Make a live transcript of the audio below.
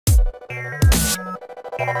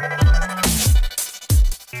Hey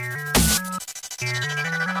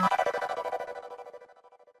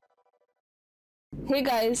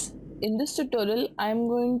guys, in this tutorial I'm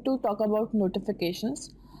going to talk about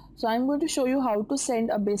notifications. So I'm going to show you how to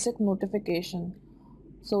send a basic notification.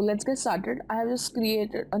 So let's get started. I have just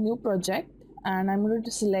created a new project and I'm going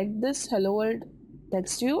to select this Hello World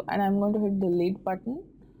text view and I'm going to hit delete button,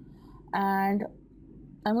 and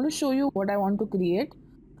I'm going to show you what I want to create.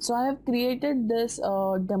 So I have created this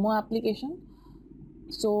demo application.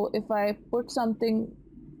 So if I put something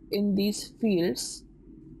in these fields,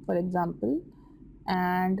 for example,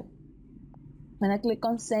 and when I click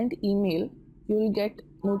on send email, you will get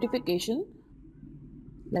notification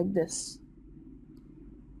like this.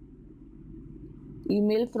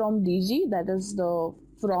 Email from DG, that is the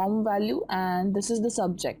from value, and this is the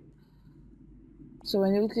subject. So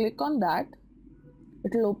when you click on that,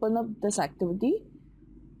 it will open up this activity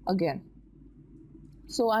again.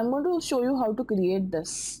 So I'm going to show you how to create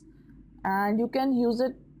this, and you can use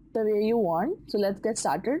it the way you want. So let's get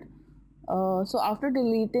started. So after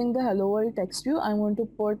deleting the hello world text view, I'm going to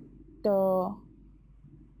put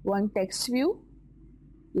one text view,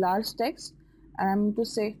 large text, and I'm going to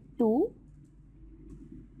say 2,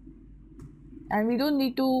 and we don't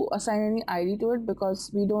need to assign any ID to it because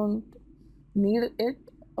we don't need it,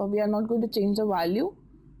 or we are not going to change the value.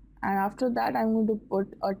 And after that I'm going to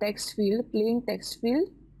put a text field, plain text field,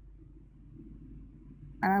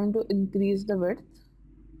 and I'm going to increase the width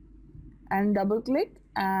and double click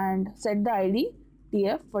and set the ID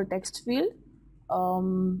TF for text field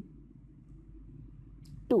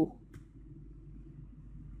 2,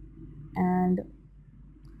 and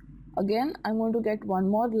again I'm going to get one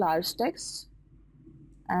more large text,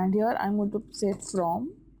 and here I'm going to say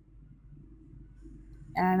from,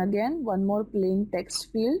 and again one more plain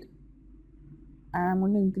text field, and I'm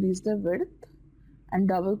going to increase the width and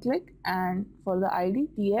double click and for the ID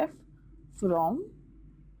TF from,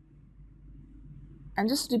 and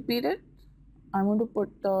just repeat it. I'm going to put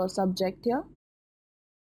the subject here,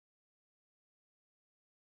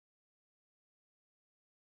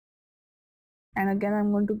 and again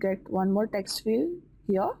I'm going to get one more text field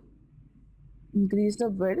here, increase the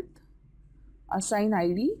width, assign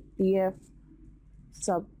ID TF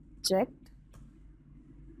subject,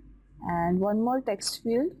 and one more text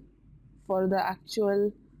field for the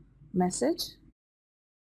actual message,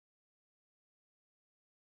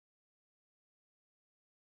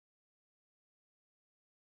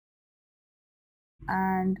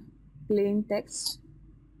 and plain text,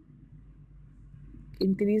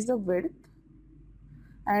 increase the width,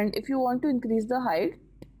 and if you want to increase the height,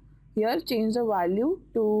 here change the value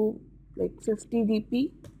to like 50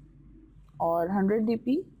 dp or 100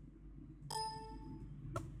 dp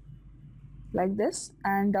like this,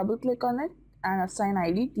 and double click on it and assign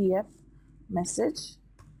ID TF message,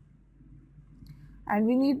 and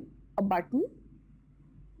we need a button.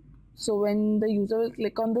 So when the user will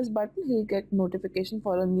click on this button, he'll get notification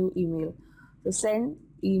for a new email. So send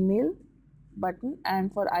email button,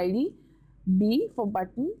 and for ID B for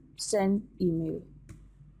button, send email.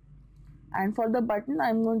 And for the button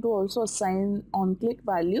I'm going to also assign on click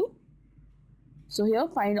value. So here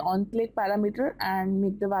find on click parameter and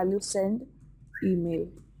make the value send email.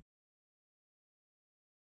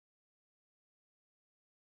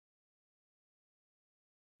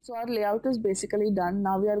 So our layout is basically done.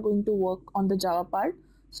 Now we are going to work on the Java part.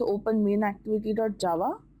 So open main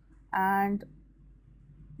activity.java, and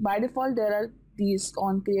by default there are these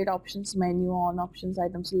on create options menu, on options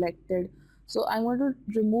item selected. So I'm going to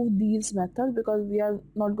remove these methods because we are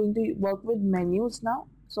not going to work with menus now,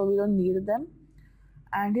 so we don't need them.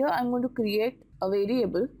 And here I'm going to create a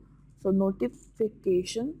variable. So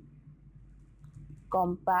notification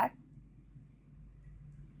compat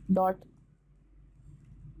dot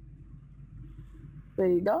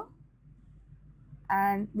builder,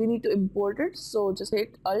 and we need to import it. So just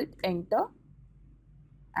hit alt enter,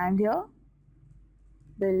 and here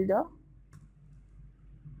builder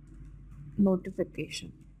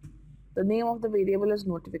notification. The name of the variable is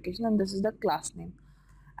notification, and this is the class name.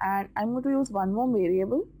 And I'm going to use one more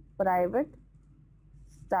variable, private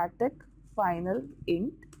static final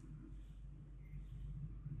int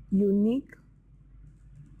unique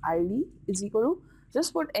ID is equal to,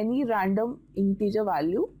 just put any random integer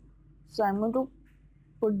value. So I'm going to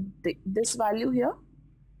put this value here,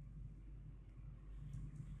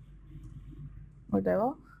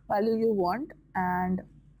 whatever value you want. And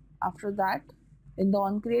after that, in the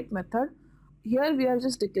onCreate method, here we have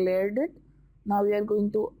just declared it. Now we are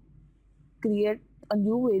going to create a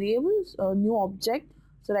new variable, a new object.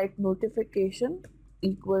 So write notification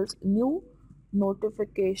equals new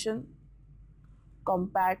notification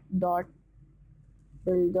compact dot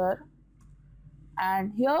builder,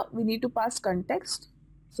 and here we need to pass context,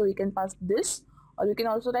 so you can pass this, or you can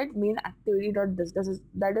also write main activity dot this.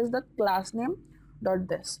 That is the class name dot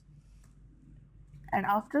this. And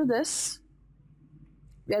after this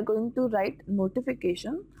we are going to write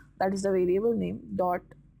notification, that is the variable name, dot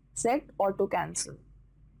set auto cancel,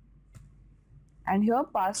 and here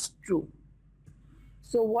pass true.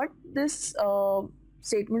 So what this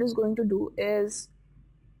statement is going to do is,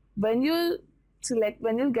 when you'll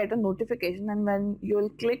get a notification and when you'll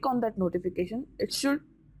click on that notification, it should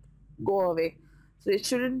go away, so it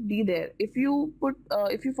shouldn't be there. If you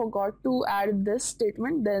forgot to add this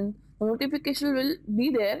statement, then the notification will be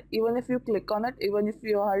there even if you click on it, even if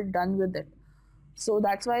you are done with it. So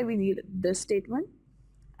that's why we need this statement.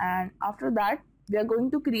 And after that we are going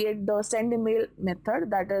to create the send email method,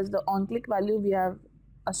 that is the on click value we have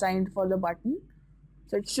assigned for the button.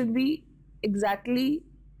 So it should be exactly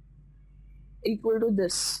equal to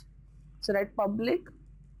this. So write public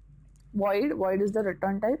void is the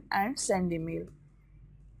return type, and send email,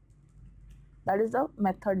 that is the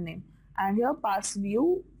method name, and here pass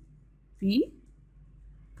view v,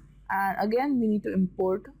 and again we need to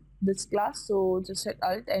import this class, so just hit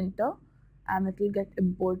alt enter and it will get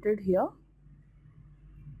imported here.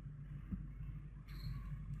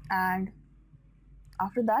 And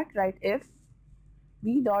after that write if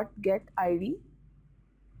v dot get id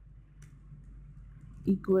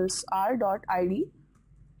equals r dot id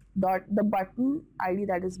dot the button id,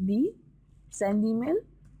 that is b, send email.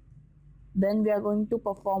 Then we are going to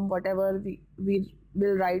perform whatever we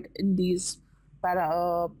will write in these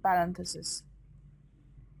parentheses.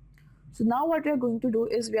 So now what we are going to do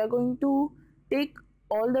is we are going to take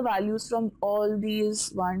all the values from all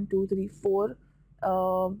these 1 2 3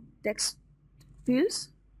 4 text fields.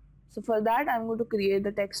 So for that I'm going to create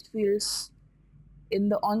the text fields in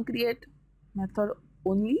the onCreate method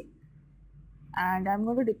only, and I'm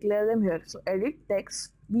going to declare them here. So edit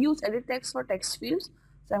text, we use edit text for text fields,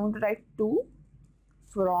 so I'm going to write to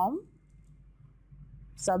from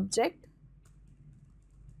subject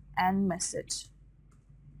and message,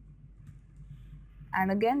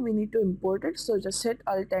 and again we need to import it, so just hit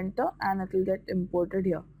alt enter and it will get imported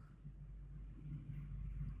here.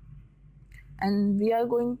 And we are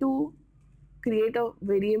going to create a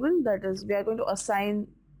variable, that is we are going to assign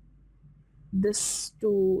this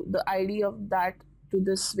to the id of that to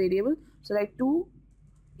this variable. So like 2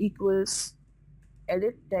 equals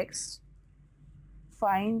edit text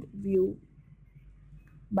find view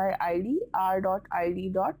by id r dot id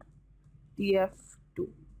dot tf2,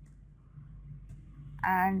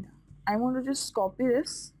 and I'm going to just copy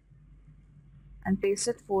this and paste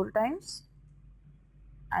it 4 times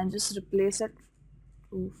and just replace it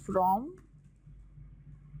to from,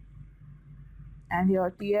 and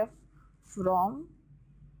here tf from,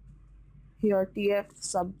 here tf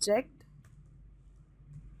subject,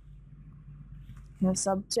 here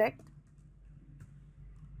subject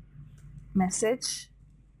message,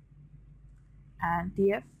 and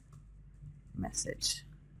tf message.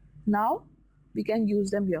 Now we can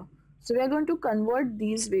use them here. So we are going to convert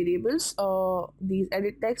these variables, these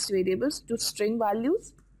edit text variables, to string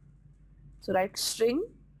values. So write string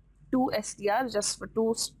to str, just for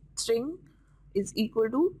to string is equal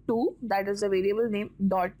to 2, that is the variable name,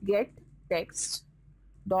 dot get text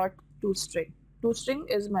dot to string. To string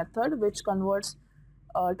is method which converts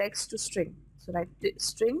text to string. So write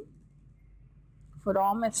string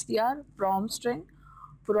from str from string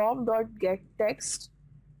from dot get text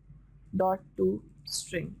dot to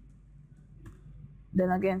string,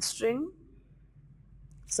 then again string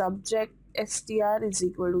subject str is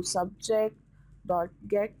equal to subject dot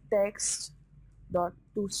get text dot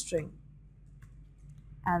to string,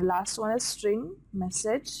 and last one is string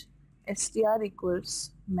message str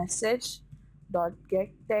equals message dot get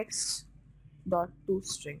text dot to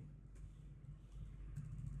string.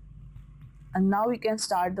 And now we can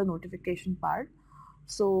start the notification part.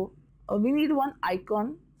 So we need one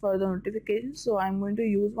icon for the notification, so I'm going to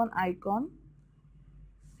use one icon.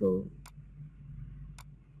 So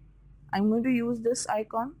I'm going to use this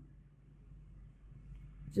icon,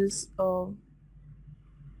 just I'm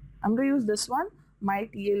going to use this one, my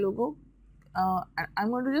TA logo, and I'm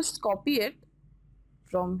going to just copy it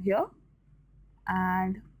from here,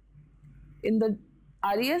 and in the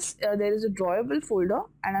RES there is a drawable folder,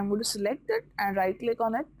 and I'm going to select it and right click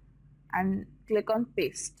on it and click on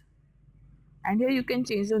paste, and here you can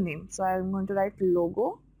change the name. So I'm going to write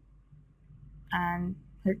logo and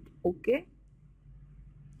hit OK.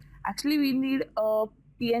 Actually we need a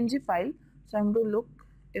PNG file, so I'm going to look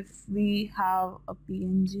if we have a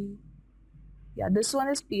PNG, yeah, this one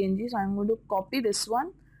is PNG, so I'm going to copy this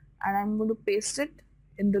one and I'm going to paste it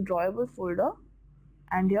in the drawable folder,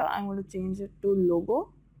 and here I'm going to change it to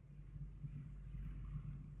logo,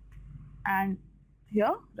 and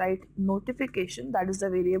here write notification, that is the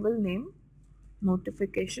variable name,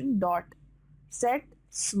 notification dot set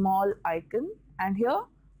small icon, and here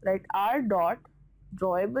write r dot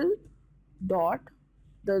drawable dot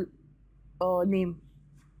the name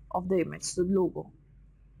of the image, the logo.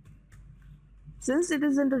 Since it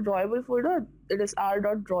is in the drawable folder, it is r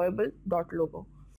dot drawable dot logo.